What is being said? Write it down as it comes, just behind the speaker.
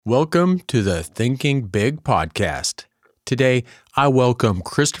Welcome to the Thinking Big podcast. Today, I welcome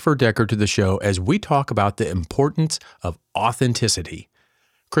Christopher Decker to the show as we talk about the importance of authenticity.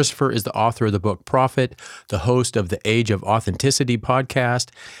 Christopher is the author of the book Profit, the host of the Age of Authenticity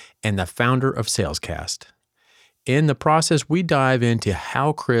podcast, and the founder of Salescast. In the process, we dive into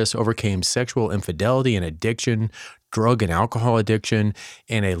how Chris overcame sexual infidelity and addiction, drug and alcohol addiction,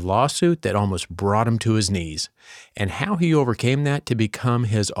 and a lawsuit that almost brought him to his knees, and how he overcame that to become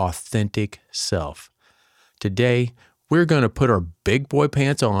his authentic self. Today, we're going to put our big boy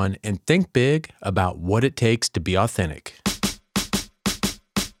pants on and think big about what it takes to be authentic.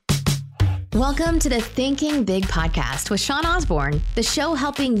 Welcome to the Thinking Big podcast with Sean Osborne, the show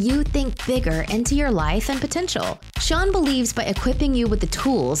helping you think bigger into your life and potential. Sean believes by equipping you with the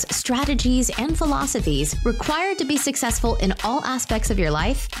tools, strategies, and philosophies required to be successful in all aspects of your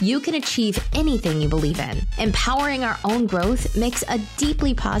life, you can achieve anything you believe in. Empowering our own growth makes a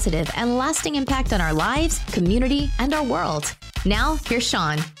deeply positive and lasting impact on our lives, community, and our world. Now, here's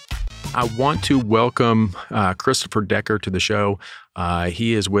Sean. I want to welcome Christopher Decker to the show.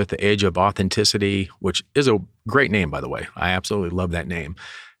 He is with the Age of Authenticity, which is a great name, by the way. I absolutely love that name.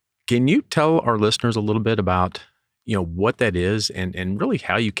 Can you tell our listeners a little bit about, what that is and really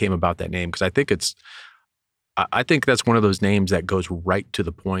how you came about that name? Because I think that's one of those names that goes right to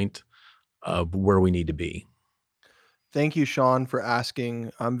the point of where we need to be. Thank you, Sean, for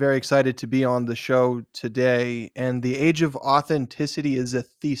asking. I'm very excited to be on the show today. And the Age of Authenticity is a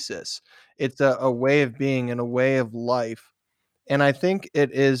thesis. It's a way of being and a way of life. And I think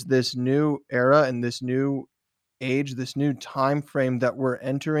it is this new era and this new age, this new time frame that we're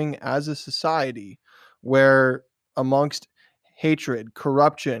entering as a society where amongst hatred,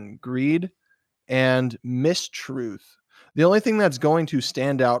 corruption, greed, and mistruth, the only thing that's going to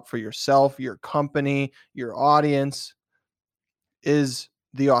stand out for yourself, your company, your audience, is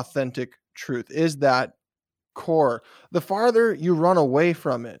the authentic truth, is that core. The farther you run away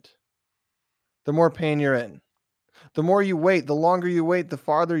from it, the more pain you're in. The more you wait, the longer you wait, the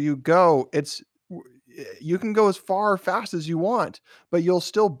farther you go. You can go as far or fast as you want, but you'll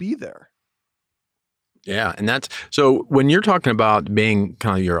still be there. Yeah. And that's, so when you're talking about being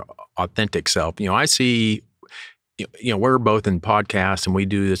kind of your authentic self, I see, we're both in podcasts and we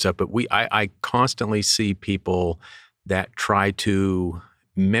do this stuff, but I constantly see people that try to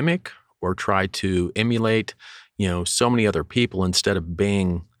mimic or try to emulate, so many other people instead of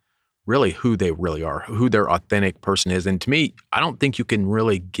being really who they really are, who their authentic person is. And to me, I don't think you can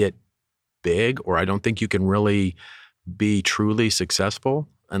really get big, or I don't think you can really be truly successful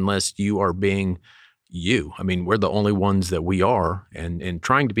unless you are being you. I mean, we're the only ones that we are, and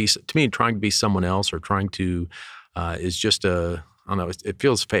trying to be someone else or trying to is just I don't know, it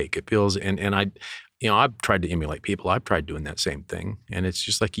feels fake. It feels, and I've tried to emulate people. I've tried doing that same thing. And it's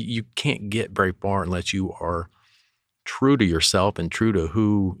just like you can't get very far unless you are true to yourself and true to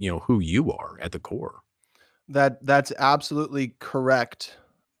who you are at the core. That's absolutely correct.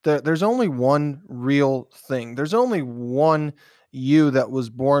 There's only one real thing. There's only one you that was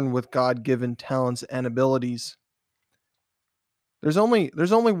born with God-given talents and abilities. There's only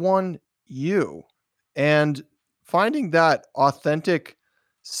one you. And finding that authentic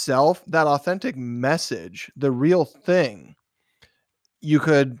self, that authentic message, the real thing, you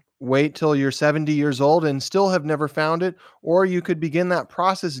could wait till you're 70 years old and still have never found it, or you could begin that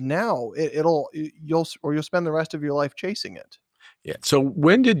process now. You'll spend the rest of your life chasing it. Yeah. So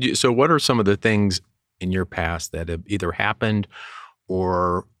what are some of the things in your past that have either happened,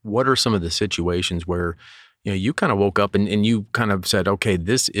 or what are some of the situations where you kind of woke up and you kind of said, okay,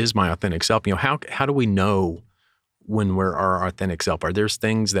 this is my authentic self? How do we know when we're our authentic self? Are there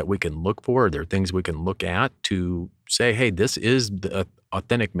things that we can look for? Are there things we can look at to say, hey, this is the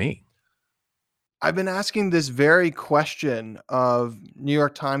authentic me? I've been asking this very question of New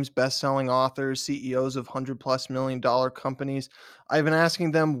York Times bestselling authors, CEOs of $100+ million companies. I've been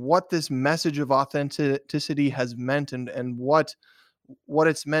asking them what this message of authenticity has meant and what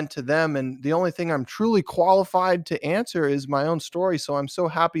it's meant to them. And the only thing I'm truly qualified to answer is my own story. So I'm so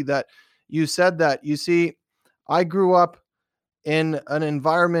happy that you said that. You see, I grew up in an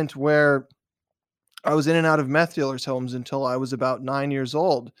environment where I was in and out of meth dealers' homes until I was about 9 years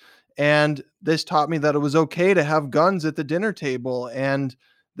old. And this taught me that it was okay to have guns at the dinner table. And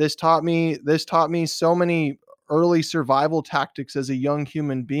this taught me so many early survival tactics as a young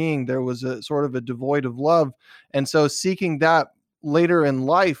human being. There was a sort of a devoid of love. And so seeking that later in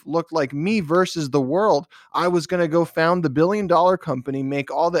life looked like me versus the world. I was going to go found the $1 billion company, make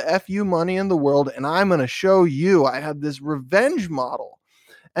all the FU money in the world, and I'm going to show you. I had this revenge model.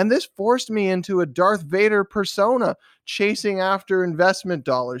 And this forced me into a Darth Vader persona, chasing after investment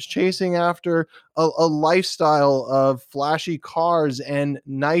dollars, chasing after a lifestyle of flashy cars and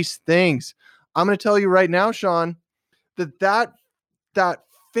nice things. I'm going to tell you right now, Sean, that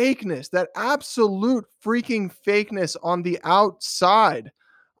fakeness, that absolute freaking fakeness on the outside.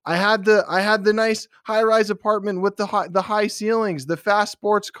 I had the nice high-rise apartment with the high ceilings, the fast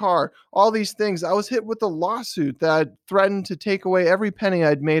sports car, all these things. I was hit with a lawsuit that threatened to take away every penny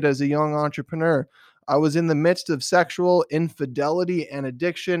I'd made as a young entrepreneur. I was in the midst of sexual infidelity and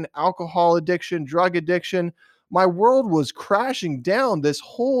addiction, alcohol addiction, drug addiction. My world was crashing down. This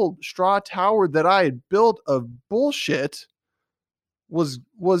whole straw tower that I had built of bullshit was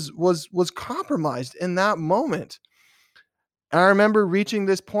compromised in that moment. And I remember reaching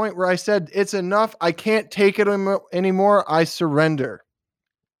this point where I said, it's enough. I can't take it anymore. I surrender.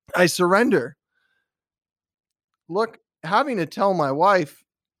 I surrender. Look, having to tell my wife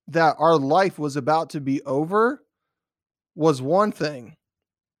that our life was about to be over was one thing.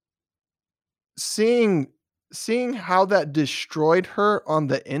 Seeing how that destroyed her on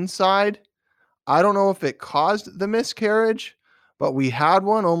the inside, I don't know if it caused the miscarriage, but we had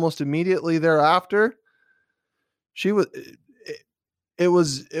one almost immediately thereafter. She was it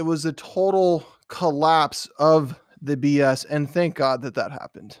was a total collapse of the BS, and thank God that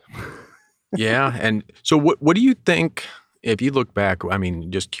happened. Yeah. And so what do you think, if you look back, I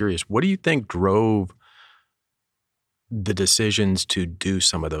mean, just curious, what do you think drove the decisions to do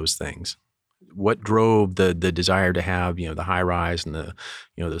some of those things? What drove the desire to have, the high rise and the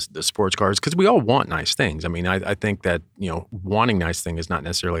sports cars? Because we all want nice things. I mean, I think that, wanting nice thing is not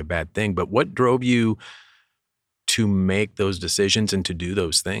necessarily a bad thing, but what drove you to make those decisions and to do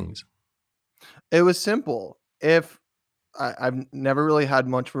those things? It was simple. I've never really had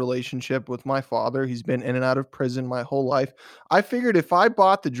much relationship with my father. He's been in and out of prison my whole life. I figured if I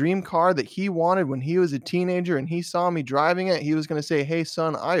bought the dream car that he wanted when he was a teenager and he saw me driving it, he was going to say, "Hey,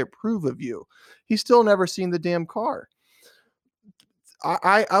 son, I approve of you." He's still never seen the damn car.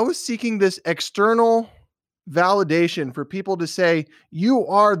 I was seeking this external validation for people to say, you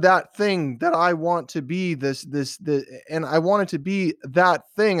are that thing that I want to be, and I wanted to be that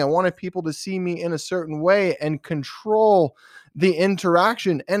thing. I wanted people to see me in a certain way and control the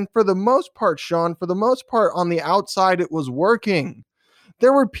interaction. And for the most part, Sean, on the outside, it was working.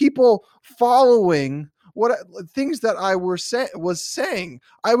 There were people following things that I was saying.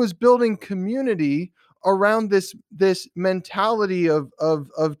 I was building community around this mentality of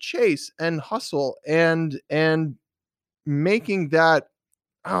chase and hustle and making that,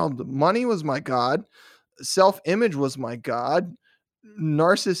 the money was my god, self-image was my god,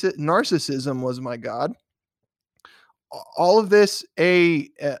 narcissism was my god, all of this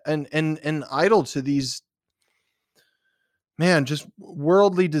an idol to these, man, just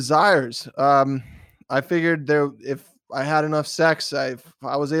worldly desires. I figured if I had enough sex, if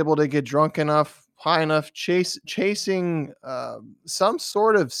I was able to get drunk enough, high enough, chasing some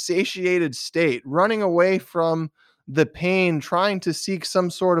sort of satiated state, running away from the pain, trying to seek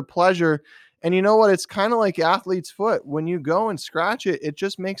some sort of pleasure. And you know what? It's kind of like athlete's foot. When you go and scratch it, it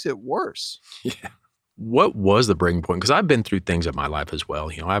just makes it worse. Yeah. What was the breaking point? Because I've been through things in my life as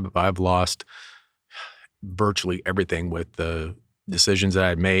well. I've lost virtually everything with the decisions that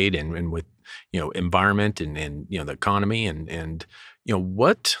I made and with, environment and the economy and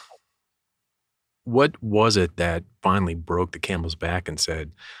what was it that finally broke the camel's back and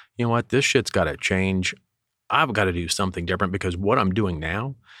said, you know what, this shit's got to change. I've got to do something different because what I'm doing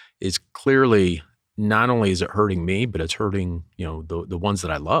now is clearly not only is it hurting me, but it's hurting, the ones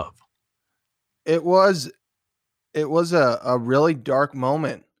that I love. It was a really dark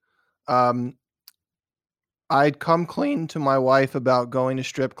moment. I'd come clean to my wife about going to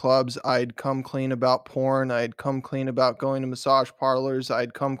strip clubs. I'd come clean about porn. I'd come clean about going to massage parlors.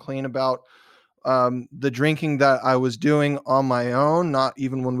 I'd come clean about the drinking that I was doing on my own, not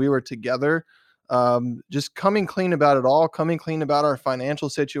even when we were together. Just coming clean about it all, coming clean about our financial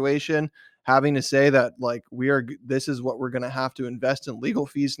situation, having to say that like this is what we're going to have to invest in legal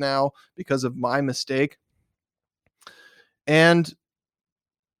fees now because of my mistake. And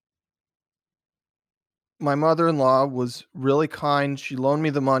my mother-in-law was really kind. She loaned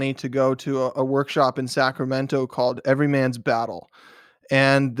me the money to go to a workshop in Sacramento called Every Man's Battle.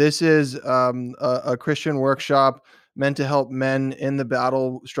 And this is a Christian workshop meant to help men in the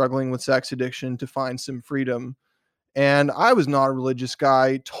battle struggling with sex addiction to find some freedom. And I was not a religious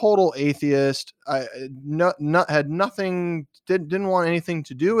guy, total atheist. I had nothing, didn't want anything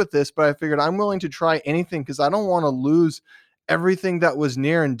to do with this, but I figured I'm willing to try anything because I don't want to lose everything that was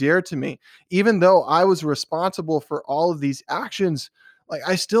near and dear to me. Even though I was responsible for all of these actions, like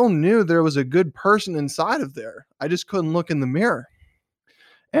I still knew there was a good person inside of there. I just couldn't look in the mirror.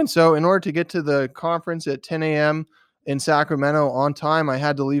 And so in order to get to the conference at 10 a.m. in Sacramento on time, I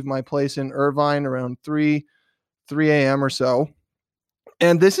had to leave my place in Irvine around 3 a.m. or so.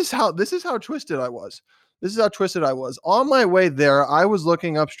 And this is how twisted I was. This is how twisted I was. On my way there, I was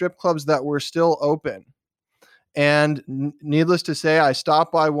looking up strip clubs that were still open. And needless to say, I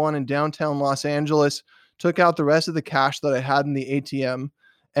stopped by one in downtown Los Angeles, took out the rest of the cash that I had in the ATM,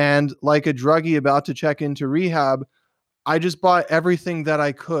 and like a druggie about to check into rehab, I just bought everything that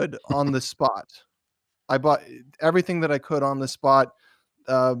I could on the spot. I bought everything that I could on the spot,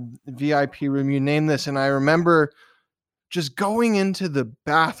 VIP room, you name this. And I remember just going into the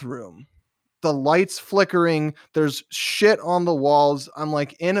bathroom, the lights flickering, there's shit on the walls. I'm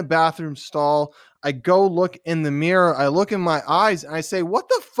like in a bathroom stall. I go look in the mirror. I look in my eyes and I say, what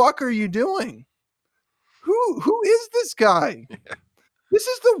the fuck are you doing? Who is this guy? This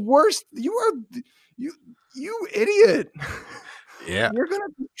is the worst. You idiot. Yeah. You're going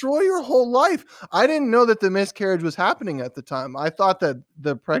to destroy your whole life. I didn't know that the miscarriage was happening at the time. I thought that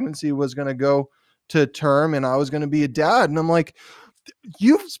the pregnancy was going to go to term and I was going to be a dad. And I'm like,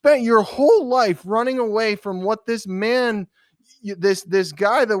 you've spent your whole life running away from what this man, this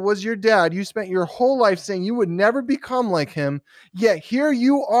guy that was your dad, you spent your whole life saying you would never become like him. Yet here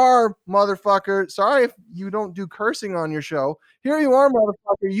you are, motherfucker. Sorry if you don't do cursing on your show. Here you are,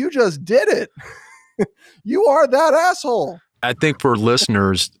 motherfucker. You just did it. You are that asshole. I think for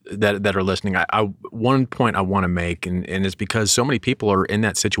listeners that are listening, I one point I want to make, and it's because so many people are in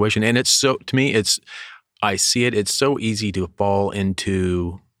that situation, and it's so, to me, I see it. It's so easy to fall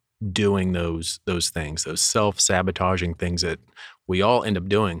into doing those things, those self-sabotaging things that we all end up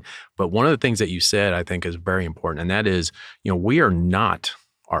doing. But one of the things that you said, I think, is very important, and that is, we are not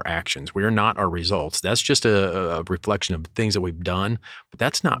our actions. We are not our results. That's just a reflection of things that we've done, but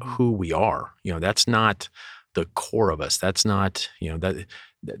that's not who we are. That's not the core of us. That's not,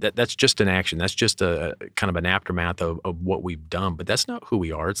 that's just an action. That's just a kind of an aftermath of what we've done, but that's not who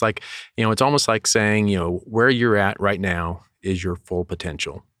we are. It's like, it's almost like saying, where you're at right now is your full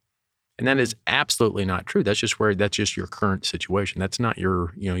potential. And that is absolutely not true. That's just your current situation. That's not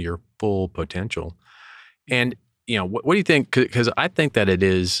your full potential. And, what do you think? Because I think that it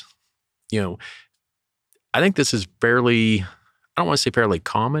is, I think this is fairly, I don't want to say fairly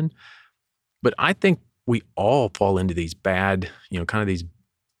common, but I think we all fall into these bad, kind of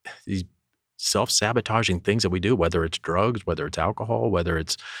these self-sabotaging things that we do, whether it's drugs, whether it's alcohol, whether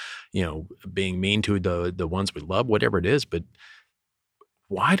it's, being mean to the ones we love, whatever it is. But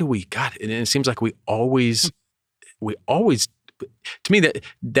why do we and it seems like we always, to me,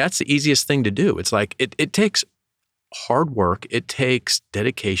 that's the easiest thing to do. It's like, it takes hard work. It takes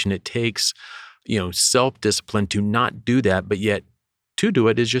dedication. It takes, self-discipline to not do that, but yet to do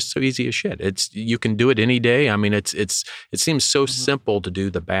it is just so easy as shit. You can do it any day. I mean, it seems so simple to do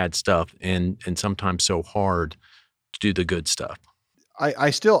the bad stuff and sometimes so hard to do the good stuff.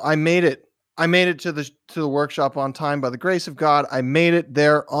 I made it. I made it to the workshop on time by the grace of God. I made it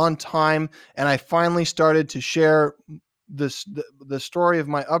there on time, and I finally started to share the story of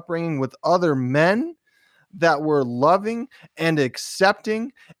my upbringing with other men that were loving and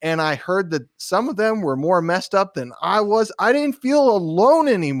accepting. And I heard that some of them were more messed up than I was. I didn't feel alone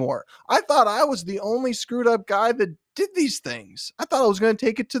anymore. I thought I was the only screwed up guy that did these things. I thought I was going to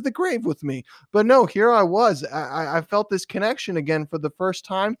take it to the grave with me, but no, here I was. I felt this connection again for the first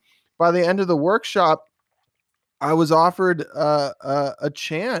time. By the end of the workshop, I was offered a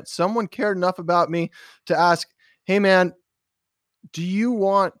chance. Someone cared enough about me to ask, hey man, do you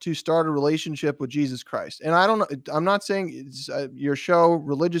want to start a relationship with Jesus Christ? And I don't know, I'm not saying it's your show,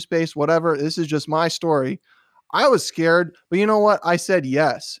 religious based, whatever. This is just my story. I was scared, but you know what? I said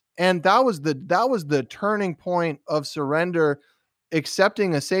yes. And that was the turning point of surrender,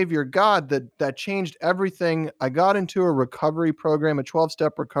 accepting a savior God that changed everything. I got into a recovery program, a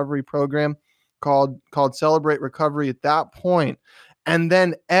 12-step recovery program called Celebrate Recovery at that point. And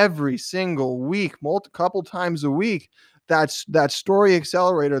then every single week, couple times a week, that story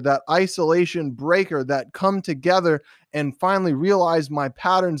accelerator, that isolation breaker, that come together and finally realize my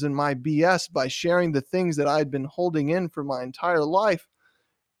patterns and my BS by sharing the things that I'd been holding in for my entire life.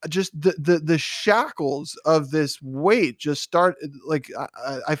 Just the shackles of this weight just started, like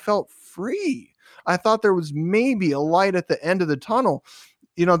I felt free. I thought there was maybe a light at the end of the tunnel.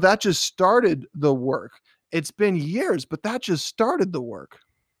 That just started the work. It's been years, but that just started the work.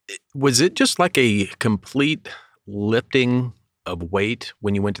 Was it just like a complete lifting of weight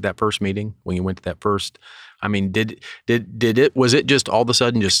when you went to that first meeting, when you went to that first, I mean, was it just all of a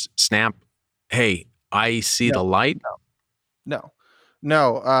sudden just snap, hey, I see the light? No.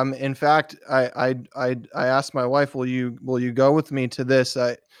 No. In fact, I asked my wife, will you go with me to this?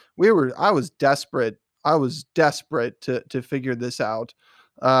 I was desperate. I was desperate to figure this out.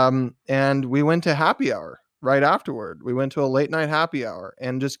 And we went to happy hour right afterward. We went to a late night happy hour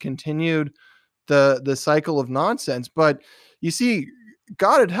and just continued the cycle of nonsense. But you see,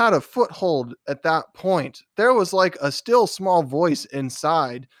 God had a foothold at that point. There was like a still small voice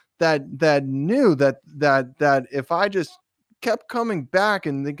inside that knew that if I just kept coming back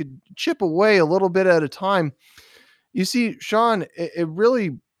and they could chip away a little bit at a time. You see, Sean, it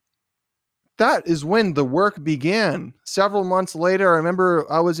really, that is when the work began. Several months later, I remember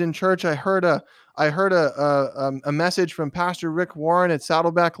I was in church. I heard a message from Pastor Rick Warren at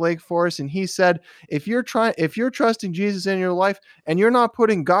Saddleback Lake Forest, and he said, if you're trusting Jesus in your life and you're not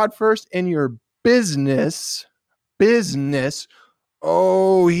putting God first in your business,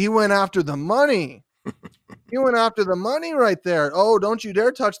 oh, he went after the money. He went after the money right there. Oh, don't you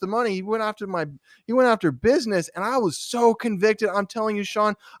dare touch the money. He went after business. And I was so convicted. I'm telling you,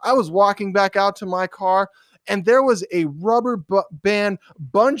 Sean, I was walking back out to my car and there was a rubber band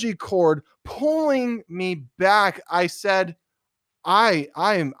bungee cord pulling me back. I said, I've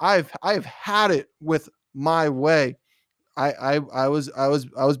had it with my way. I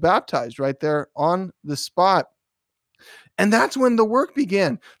was baptized right there on the spot. And that's when the work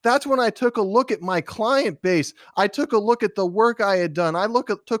began. That's when I took a look at my client base. I took a look at the work I had done.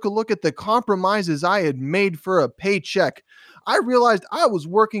 Took a look at the compromises I had made for a paycheck. I realized I was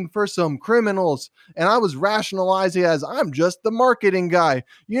working for some criminals and I was rationalizing as I'm just the marketing guy.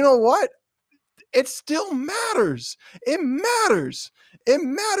 You know what? It still matters. It matters. It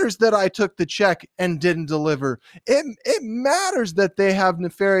matters that I took the check and didn't deliver. It matters that they have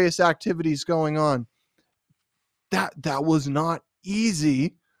nefarious activities going on. That was not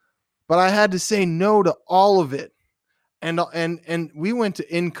easy, but I had to say no to all of it. And we went to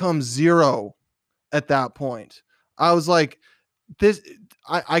income zero at that point. I was like, this,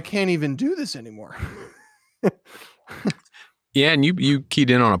 I can't even do this anymore. Yeah, and you keyed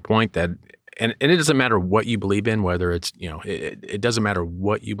in on a point that, and it doesn't matter what you believe in, whether it's, it doesn't matter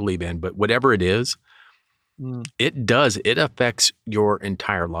what you believe in, but whatever it is, it affects your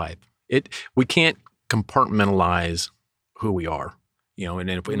entire life. We can't compartmentalize who we are, and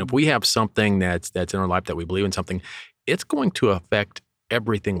if we have something that's in our life that we believe in something, it's going to affect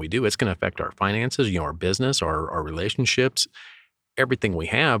everything we do. It's going to affect our finances, our business, our relationships, everything we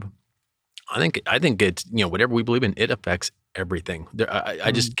have. I think it's, whatever we believe in, it affects everything.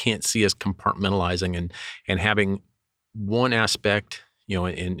 I just can't see us compartmentalizing and having one aspect,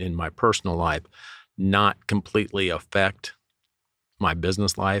 in my personal life, not completely affect my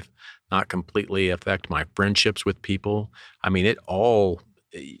business life, not completely affect my friendships with people. I mean, it all,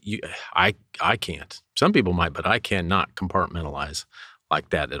 I can't. Some people might, but I cannot compartmentalize like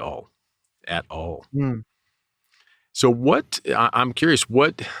that at all. So I'm curious,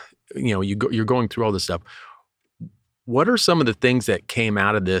 you're going through all this stuff. What are some of the things that came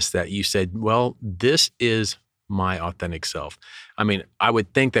out of this that you said, well, this is my authentic self? I mean, I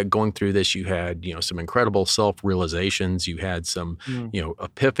would think that going through this, you had, some incredible self-realizations. You had some,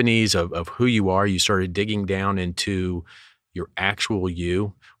 epiphanies of who you are. You started digging down into your actual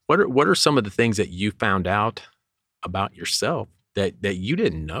you. What are some of the things that you found out about yourself that you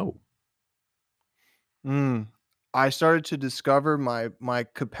didn't know? I started to discover my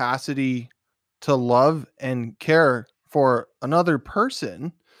capacity to love and care for another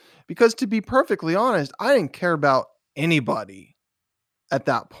person, because to be perfectly honest, I didn't care about anybody at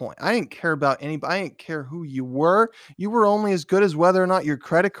that point. I didn't care about anybody. I didn't care who you were. You were only as good as whether or not your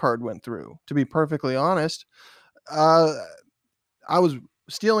credit card went through, to be perfectly honest. I was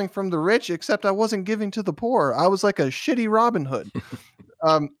stealing from the rich, except I wasn't giving to the poor. I was like a shitty Robin Hood.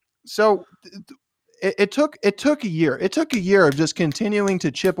 So it took a year. It took a year of just continuing to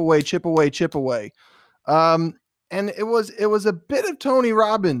chip away. And it was a bit of Tony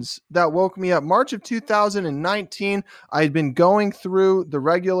Robbins that woke me up. March of 2019, I had been going through the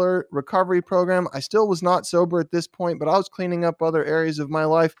regular recovery program. I still was not sober at this point, but I was cleaning up other areas of my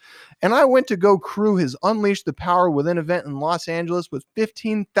life. And I went to go crew his Unleash the Power Within event in Los Angeles with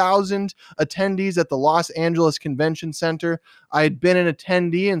 15,000 attendees at the Los Angeles Convention Center. I had been an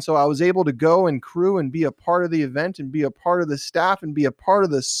attendee, and so I was able to go and crew and be a part of the event and be a part of the staff and be a part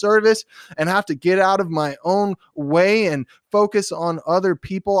of the service and have to get out of my own way and focus on other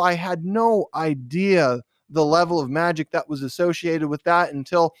people. I had no idea the level of magic that was associated with that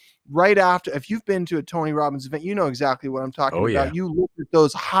until right after, if you've been to a Tony Robbins event, you know exactly what I'm talking Oh, about. yeah. You look at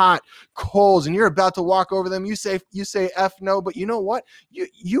those hot coals and you're about to walk over them. You say F no, but you know what?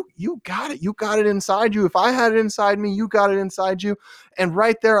 You got it. You got it inside you. If I had it inside me, you got it inside you. And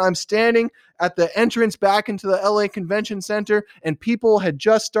right there, I'm standing at the entrance back into the LA Convention Center, and people had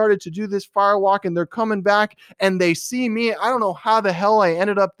just started to do this firewalk, and they're coming back and they see me. I don't know how the hell I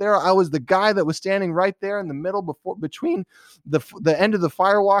ended up there. I was the guy that was standing right there in the middle between the end of the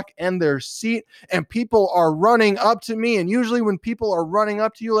firewalk and their seat, and people are running up to me. And usually when people are running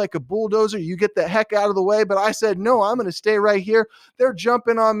up to you like a bulldozer, you get the heck out of the way. But I said, no, I'm going to stay right here. They're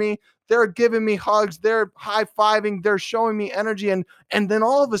jumping on me. They're giving me hugs. They're high-fiving. They're showing me energy. And then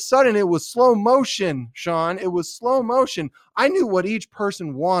all of a sudden it was slow motion, Sean. It was slow motion. I knew what each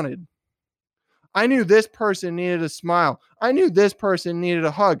person wanted. I knew this person needed a smile. I knew this person needed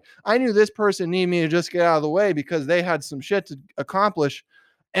a hug. I knew this person needed me to just get out of the way because they had some shit to accomplish.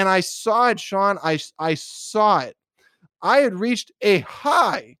 And I saw it, Sean. I saw it. I had reached a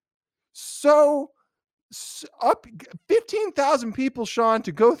high. So up 15,000 people, Sean,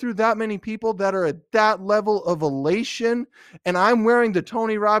 to go through that many people that are at that level of elation. And I'm wearing the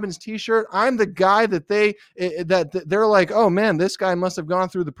Tony Robbins t-shirt. I'm the guy that they're like, oh man, this guy must have gone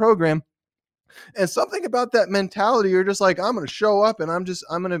through the program. And something about that mentality, you're just like, I'm going to show up and I'm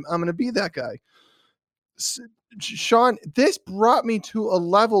going to be that guy. Sean, this brought me to a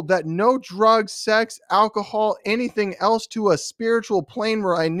level that no drugs, sex, alcohol, anything else, to a spiritual plane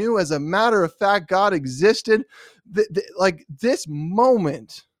where I knew, as a matter of fact, God existed. Like, this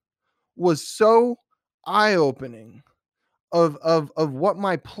moment was so eye-opening of what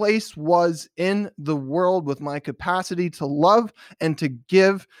my place was in the world, with my capacity to love and to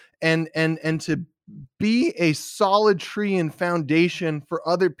give and to be a solid tree and foundation for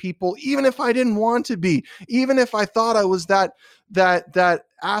other people, even if I didn't want to be, even if I thought I was that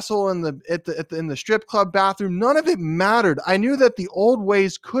asshole in the strip club bathroom. None of it mattered. I knew that the old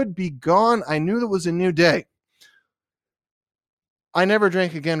ways could be gone. I knew there was a new day. I never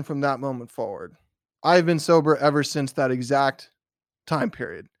drank again from that moment forward. I've been sober ever since that exact time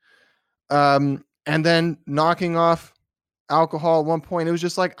period. And then knocking off alcohol at one point, it was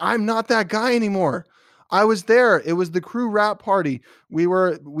just like, I'm not that guy anymore. I was there. It was the crew rap party.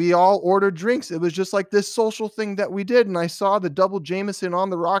 We all ordered drinks. It was just like this social thing that we did. And I saw the double Jameson on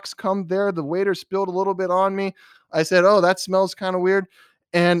the rocks come there. The waiter spilled a little bit on me. I said, oh, that smells kind of weird.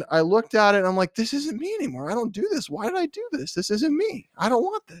 And I looked at it and I'm like, this isn't me anymore. I don't do this. Why did I do this? This isn't me. I don't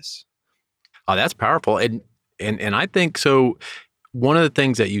want this. Oh, that's powerful. And I think so. One of the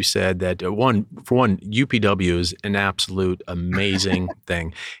things that you said, that UPW is an absolute amazing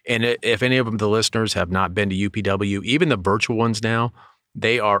thing. And if any of the listeners have not been to UPW, even the virtual ones now,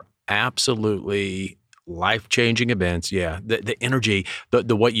 they are absolutely life-changing events. Yeah. The energy,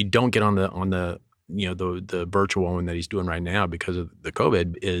 the what you don't get on the the virtual one that he's doing right now because of the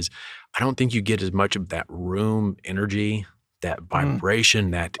COVID is, I don't think you get as much of that room energy, that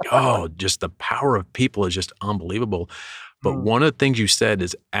vibration, just the power of people is just unbelievable. But one of the things you said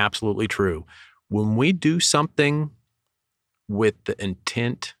is absolutely true. When we do something with the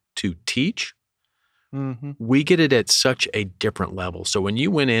intent to teach, we get it at such a different level. So when you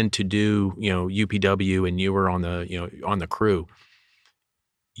went in to do, UPW and you were on the crew,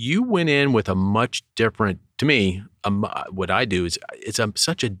 you went in with a much different, to me, what I do is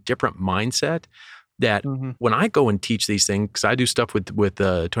such a different mindset that when I go and teach these things, because I do stuff with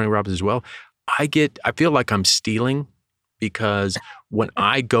Tony Robbins as well, I feel like I'm stealing, because when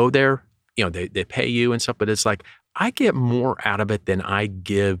I go there, they pay you and stuff, but it's like I get more out of it than I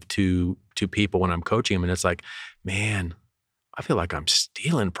give to people when I'm coaching them. And it's like, man, I feel like I'm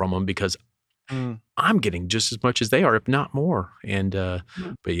stealing from them because I'm getting just as much as they are, if not more. And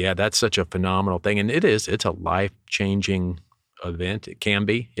but yeah, that's such a phenomenal thing, and it's a life-changing event. It can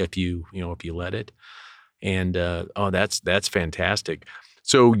be if you let it. And that's fantastic.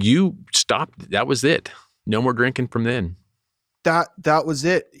 So you stopped. That was it. No more drinking from then. That was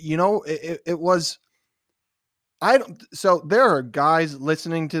it. It was. So there are guys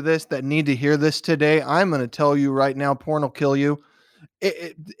listening to this that need to hear this today. I'm going to tell you right now, porn will kill you.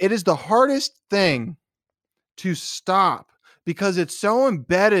 It is the hardest thing to stop because it's so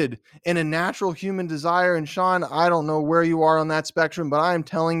embedded in a natural human desire. And Sean, I don't know where you are on that spectrum, but I'm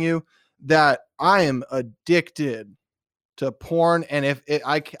telling you that I am addicted to porn. And if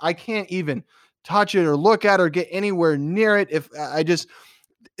I can't even touch it or look at it or get anywhere near it, if I just,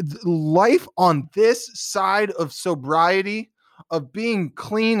 life on this side of sobriety, of being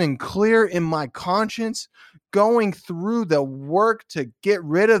clean and clear in my conscience, going through the work to get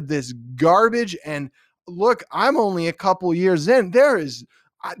rid of this garbage. And look, I'm only a couple years in.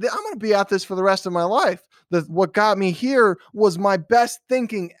 I'm going to be at this for the rest of my life. What got me here was my best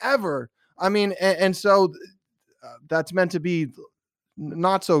thinking ever. I mean, and so that's meant to be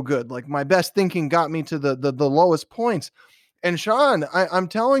not so good. Like my best thinking got me to the lowest points. And Sean, I'm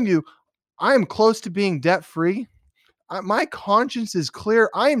telling you, I am close to being debt free. My conscience is clear.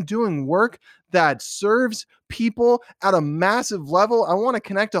 I am doing work that serves people at a massive level. I want to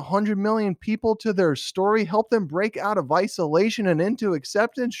connect 100 million people to their story, help them break out of isolation and into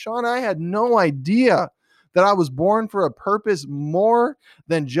acceptance. Sean, I had no idea that I was born for a purpose more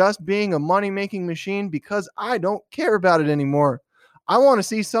than just being a money-making machine, because I don't care about it anymore. I want to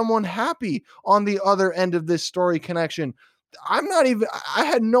see someone happy on the other end of this story connection. I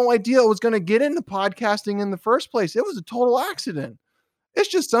had no idea I was going to get into podcasting in the first place. It was a total accident. It's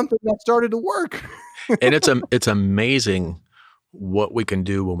just something that started to work. And it's amazing what we can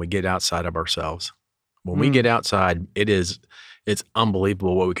do when we get outside of ourselves. When we get outside, it's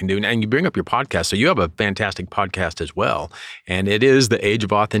unbelievable what we can do. And you bring up your podcast. So you have a fantastic podcast as well. And it is the Age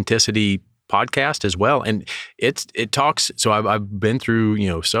of Authenticity podcast as well. And it talks, so I've been through,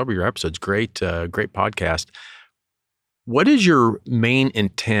 several of your episodes. Great podcast. What is your main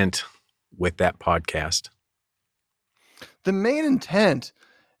intent with that podcast? The main intent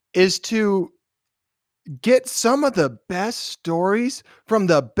is to get some of the best stories from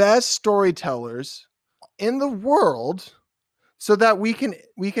the best storytellers in the world, so that we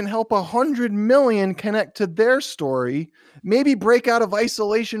can help 100 million connect to their story, maybe break out of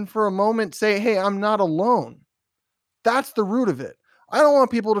isolation for a moment, say, hey, I'm not alone. That's the root of it. I don't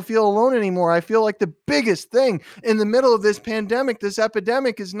want people to feel alone anymore. I feel like the biggest thing in the middle of this pandemic, this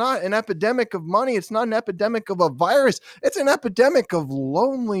epidemic, is not an epidemic of money. It's not an epidemic of a virus. It's an epidemic of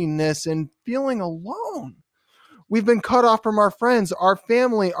loneliness and feeling alone. We've been cut off from our friends, our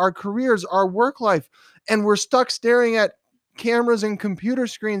family, our careers, our work life, and we're stuck staring at cameras and computer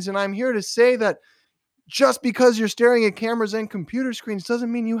screens. And I'm here to say that just because you're staring at cameras and computer screens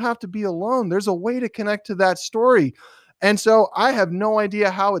doesn't mean you have to be alone. There's a way to connect to that story. And so I have no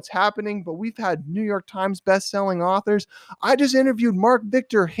idea how it's happening, but we've had New York Times bestselling authors. I just interviewed Mark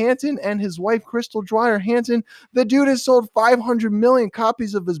Victor Hansen and his wife, Crystal Dwyer Hansen. The dude has sold 500 million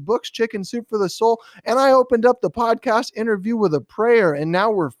copies of his books, Chicken Soup for the Soul. And I opened up the podcast interview with a prayer, and now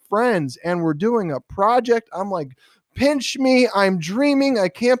we're friends and we're doing a project. I'm like, pinch me. I'm dreaming. I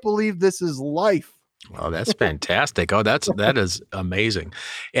can't believe this is life. Oh, that's fantastic. Oh, that is amazing.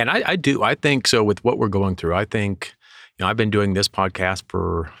 And I think so with what we're going through. I think, I've been doing this podcast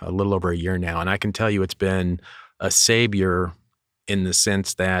for a little over a year now, and I can tell you it's been a savior in the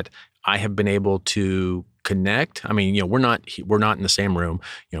sense that I have been able to connect. I mean, we're not in the same room.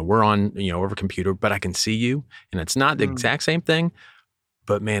 We're on, over a computer, but I can see you, and it's not the exact same thing.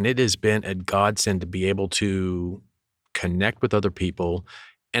 But man, it has been a godsend to be able to connect with other people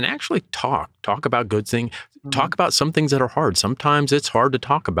and actually talk about good things, talk about some things that are hard. Sometimes it's hard to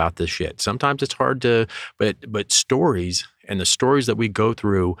talk about this shit. Sometimes it's hard to, but stories and the stories that we go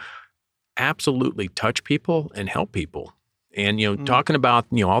through absolutely touch people and help people. And, talking about,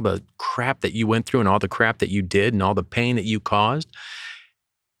 all the crap that you went through and all the crap that you did and all the pain that you caused.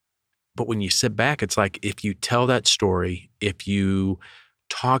 But when you sit back, it's like, if you tell that story, if you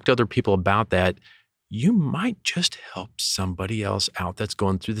talk to other people about that, you might just help somebody else out that's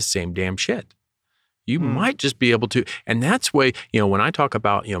going through the same damn shit. You might just be able to, and that's why, when I talk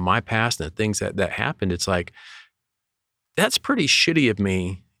about, my past and the things that happened, it's like, that's pretty shitty of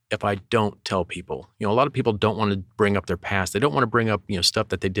me if I don't tell people. A lot of people don't want to bring up their past. They don't want to bring up, stuff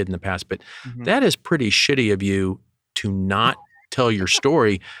that they did in the past, but that is pretty shitty of you to not tell your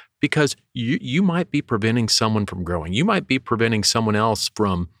story, because you might be preventing someone from growing. You might be preventing someone else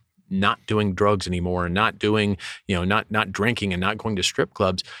from not doing drugs anymore and not doing, not drinking and not going to strip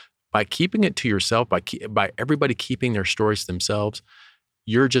clubs. By keeping it to yourself, by everybody keeping their stories to themselves,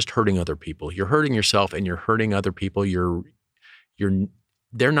 you're just hurting other people. You're hurting yourself and you're hurting other people.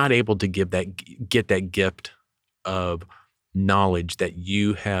 They're not able to get that gift of knowledge that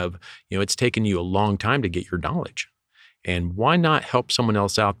you have. It's taken you a long time to get your knowledge. And why not help someone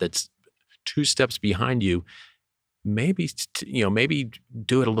else out that's 2 steps behind you? Maybe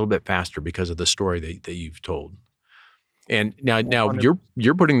do it a little bit faster because of the story that you've told. And now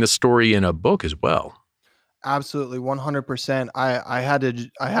you're putting the story in a book as well. Absolutely, 100%. I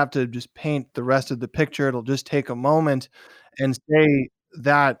have to just paint the rest of the picture. It'll just take a moment and say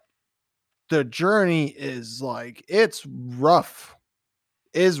that the journey is like, it's rough.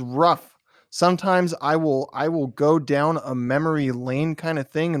 Sometimes I will go down a memory lane kind of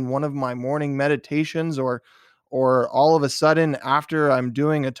thing in one of my morning meditations, or all of a sudden after I'm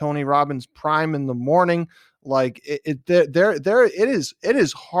doing a Tony Robbins Prime in the morning, Like it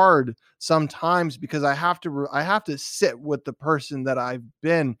is hard sometimes because I have to sit with the person that I've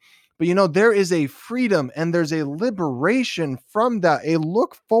been. But there is a freedom and there's a liberation from that, a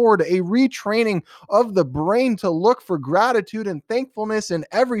look forward, a retraining of the brain to look for gratitude and thankfulness in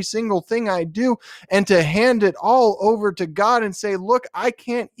every single thing I do, and to hand it all over to God and say, look, I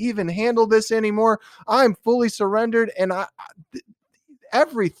can't even handle this anymore. I'm fully surrendered, and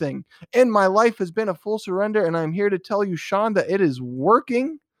everything in my life has been a full surrender. And I'm here to tell you, Sean, that it is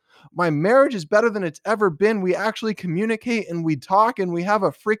working. My marriage is better than it's ever been. We actually communicate and we talk and we have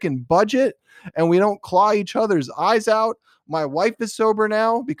a freaking budget and we don't claw each other's eyes out. My wife is sober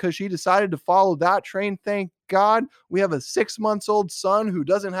now because she decided to follow that train. Thank God. We have a 6-month-old son who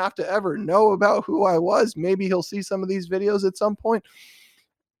doesn't have to ever know about who I was. Maybe he'll see some of these videos at some point.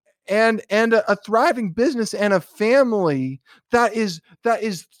 And a thriving business and a family that is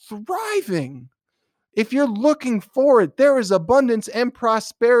thriving. If you're looking for it, there is abundance and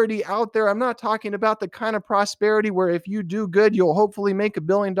prosperity out there. I'm not talking about the kind of prosperity where if you do good, you'll hopefully make $1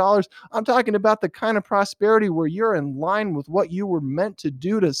 billion. I'm talking about the kind of prosperity where you're in line with what you were meant to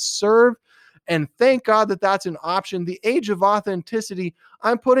do to serve. And thank God that that's an option. The age of authenticity,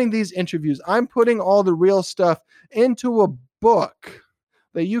 I'm putting these interviews, I'm putting all the real stuff into a book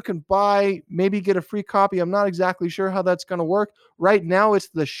that you can buy, maybe get a free copy. I'm not exactly sure how that's going to work. Right now, it's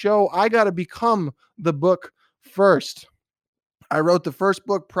the show. I got to become the book first. I wrote the first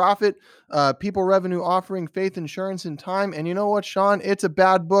book, Profit, People, Revenue, Offering, Faith, Insurance, and Time. And you know what, Sean? It's a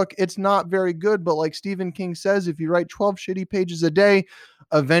bad book. It's not very good. But like Stephen King says, if you write 12 shitty pages a day,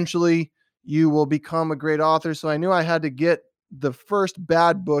 eventually you will become a great author. So I knew I had to get the first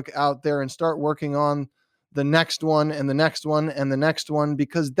bad book out there and start working on the next one and the next one and the next one,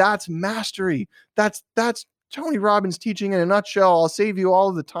 because that's mastery. That's Tony Robbins teaching in a nutshell. I'll save you all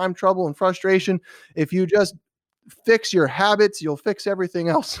of the time, trouble, and frustration. If you just fix your habits, you'll fix everything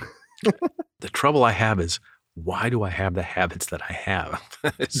else. The trouble I have is, why do I have the habits that I have?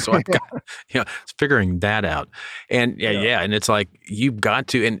 So I've got, it's figuring that out. And yeah. And it's like, you've got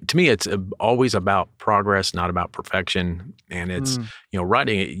to, and to me, it's always about progress, not about perfection. And it's,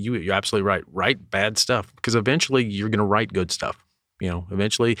 writing it, you're absolutely right. Write bad stuff, because eventually you're going to write good stuff.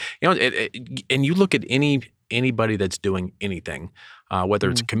 Eventually, and you look at anybody that's doing anything,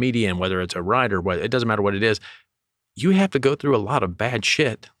 whether it's a comedian, whether it's a writer, it doesn't matter what it is. You have to go through a lot of bad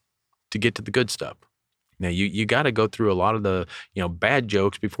shit to get to the good stuff. Now you got to go through a lot of the, bad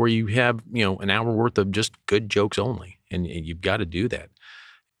jokes before you have, an hour worth of just good jokes only. And you've got to do that.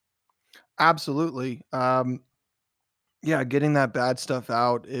 Absolutely. Getting that bad stuff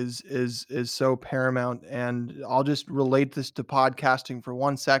out is so paramount. And I'll just relate this to podcasting for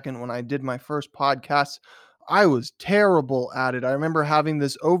 1 second. When I did my first podcast, I was terrible at it. I remember having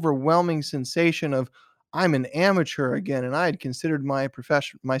this overwhelming sensation of, I'm an amateur again, and I had considered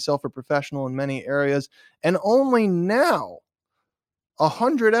myself a professional in many areas. And only now,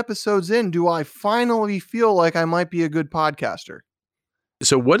 100 episodes in, do I finally feel like I might be a good podcaster.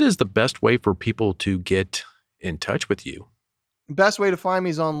 So what is the best way for people to get in touch with you? Best way to find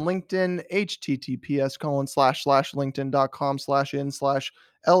me is on LinkedIn,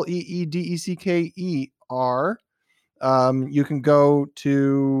 https://linkedin.com/n/LEEDECKER. You can go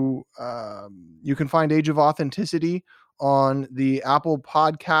to, you can find Age of Authenticity on the Apple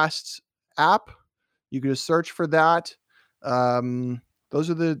Podcasts app. You can just search for that. Those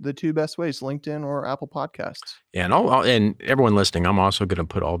are the two best ways, LinkedIn or Apple Podcasts. Yeah, and everyone listening, I'm also going to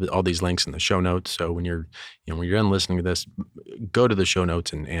put all these links in the show notes. So when you're done listening to this, go to the show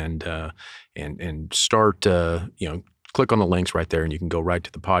notes and start click on the links right there, and you can go right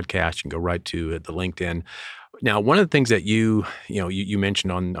to the podcast. You can go right to the LinkedIn. Now, one of the things that you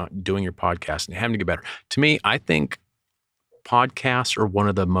mentioned on doing your podcast and having to get better, to me, I think podcasts are one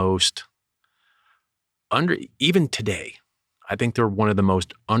of the most even today, I think they're one of the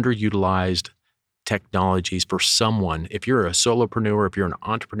most underutilized technologies for someone. If you're a solopreneur, if you're an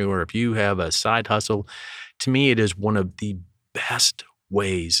entrepreneur, if you have a side hustle, to me, it is one of the best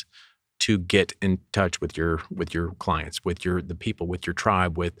ways to get in touch with your clients, with the people, with your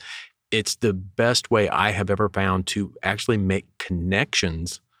tribe, it's the best way I have ever found to actually make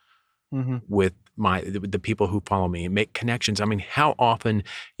connections with the people who follow me, and make connections. I mean, how often,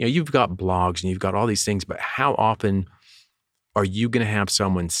 you've got blogs and you've got all these things, but how often are you going to have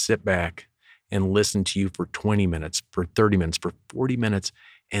someone sit back and listen to you for 20 minutes, for 30 minutes, for 40 minutes,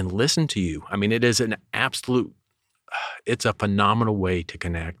 and listen to you? I mean, it is it's a phenomenal way to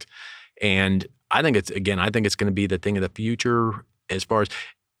connect. And I think it's going to be the thing of the future. As far as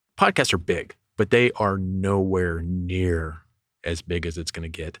podcasts are big, but they are nowhere near as big as it's going to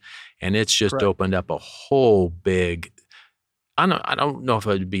get. And it's just Correct. opened up a whole big, I don't know if it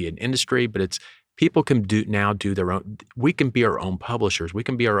would be an industry, but it's people can do their own. We can be our own publishers. We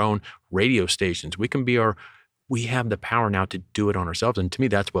can be our own radio stations. We have the power now to do it on ourselves. And to me,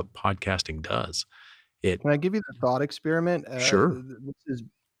 that's what podcasting does. Can I give you the thought experiment? Sure. This is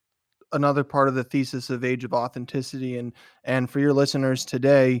another part of the thesis of Age of Authenticity. And for your listeners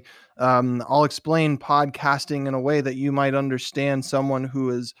today, I'll explain podcasting in a way that you might understand someone who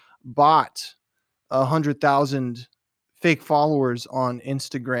has bought 100,000 fake followers on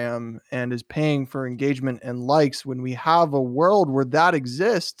Instagram and is paying for engagement and likes. When we have a world where that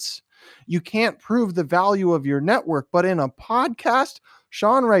exists, you can't prove the value of your network. But in a podcast,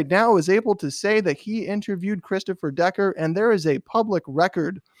 Sean right now is able to say that he interviewed Christopher Decker, and there is a public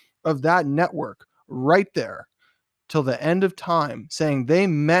record of that network right there till the end of time saying they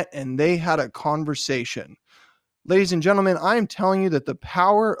met and they had a conversation. Ladies and gentlemen, I am telling you that the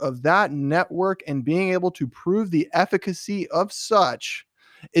power of that network and being able to prove the efficacy of such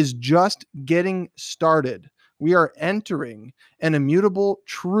is just getting started. We are entering an immutable,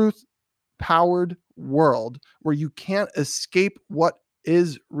 truth-powered world where you can't escape what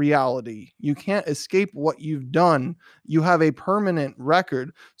is reality. You can't escape what you've done. You have a permanent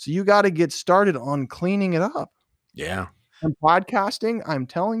record. So you got to get started on cleaning it up. Yeah. And podcasting, I'm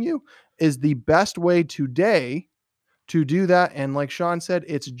telling you, is the best way today to do that. And like Sean said,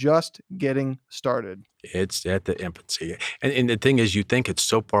 it's just getting started. It's at the infancy. And the thing is, you think it's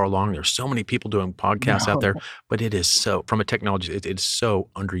so far along. There's so many people doing podcasts out there, but it is so, from a technology, it's so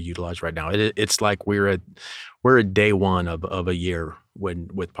underutilized right now. It's like we're at day one of a year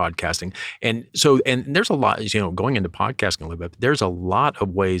with podcasting. And so, and there's a lot, going into podcasting a little bit, there's a lot of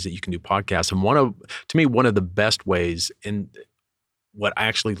ways that you can do podcasts. And to me, one of the best ways, and what I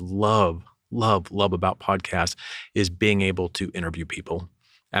actually love about podcasts is being able to interview people.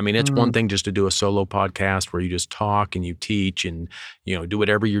 I mean, it's one thing just to do a solo podcast where you just talk and you teach and, do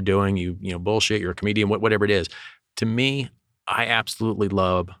whatever you're doing, you bullshit, you're a comedian, whatever it is. To me, I absolutely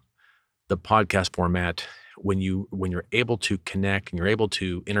love the podcast format when you're able to connect and you're able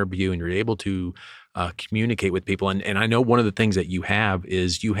to interview and you're able to communicate with people. And I know one of the things that you have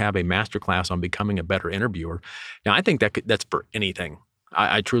is you have a masterclass on becoming a better interviewer. Now, I think that's for anything.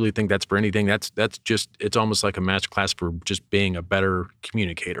 I truly think that's for anything. That's just, it's almost like a masterclass for just being a better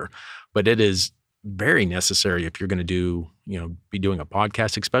communicator. But it is very necessary if you're going to be doing a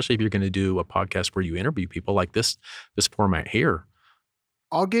podcast, especially if you're going to do a podcast where you interview people like this format here.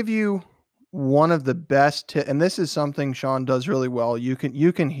 I'll give you one of the best, and this is something Sean does really well.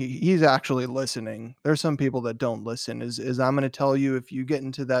 He's actually listening. There's some people that don't listen. Is I'm going to tell you, if you get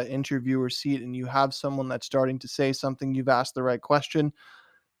into that interviewer seat and you have someone that's starting to say something, you've asked the right question,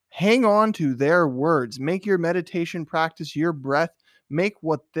 hang on to their words. Make your meditation practice your breath. Make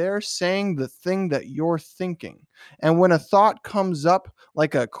what they're saying the thing that you're thinking. And when a thought comes up,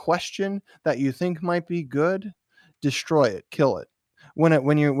 like a question that you think might be good, destroy it, kill it.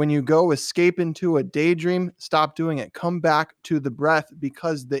 When you go escape into a daydream, stop doing it. Come back to the breath,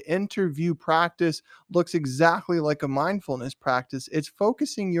 because the interview practice looks exactly like a mindfulness practice. It's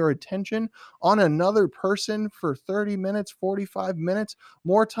focusing your attention on another person for 30 minutes, 45 minutes,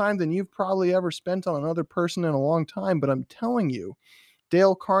 more time than you've probably ever spent on another person in a long time. But I'm telling you,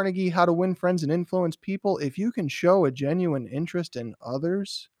 Dale Carnegie, How to Win Friends and Influence People, if you can show a genuine interest in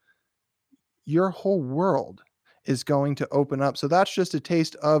others, your whole world is going to open up. So that's just a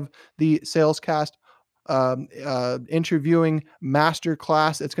taste of the Salescast interviewing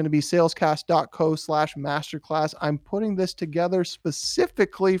masterclass. It's going to be salescast.co/masterclass. I'm putting this together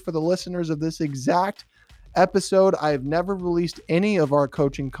specifically for the listeners of this exact episode. I've never released any of our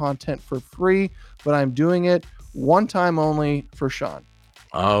coaching content for free, but I'm doing it one time only for Sean.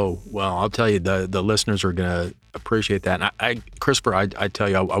 Oh, well, I'll tell you, the listeners are going to appreciate that. And Christopher, I tell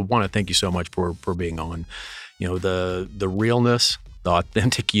you, I want to thank you so much for being on. The realness, the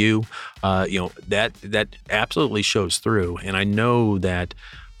authentic you, that absolutely shows through. And I know that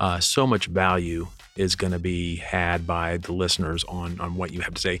so much value is going to be had by the listeners on what you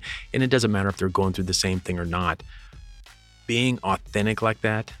have to say. And it doesn't matter if they're going through the same thing or not. Being authentic like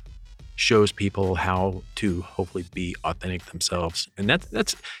that shows people how to hopefully be authentic themselves. And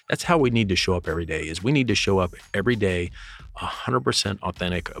that's how we need to show up every day, is we need to show up every day 100%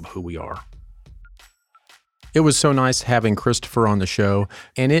 authentic of who we are. It was so nice having Christopher on the show,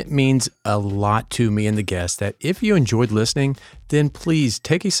 and it means a lot to me and the guests that if you enjoyed listening, then please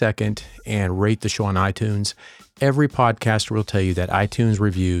take a second and rate the show on iTunes. Every podcaster will tell you that iTunes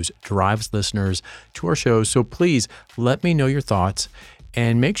reviews drives listeners to our show, so please let me know your thoughts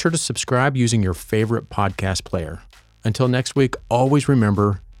and make sure to subscribe using your favorite podcast player. Until next week, always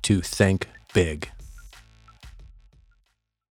remember to think big.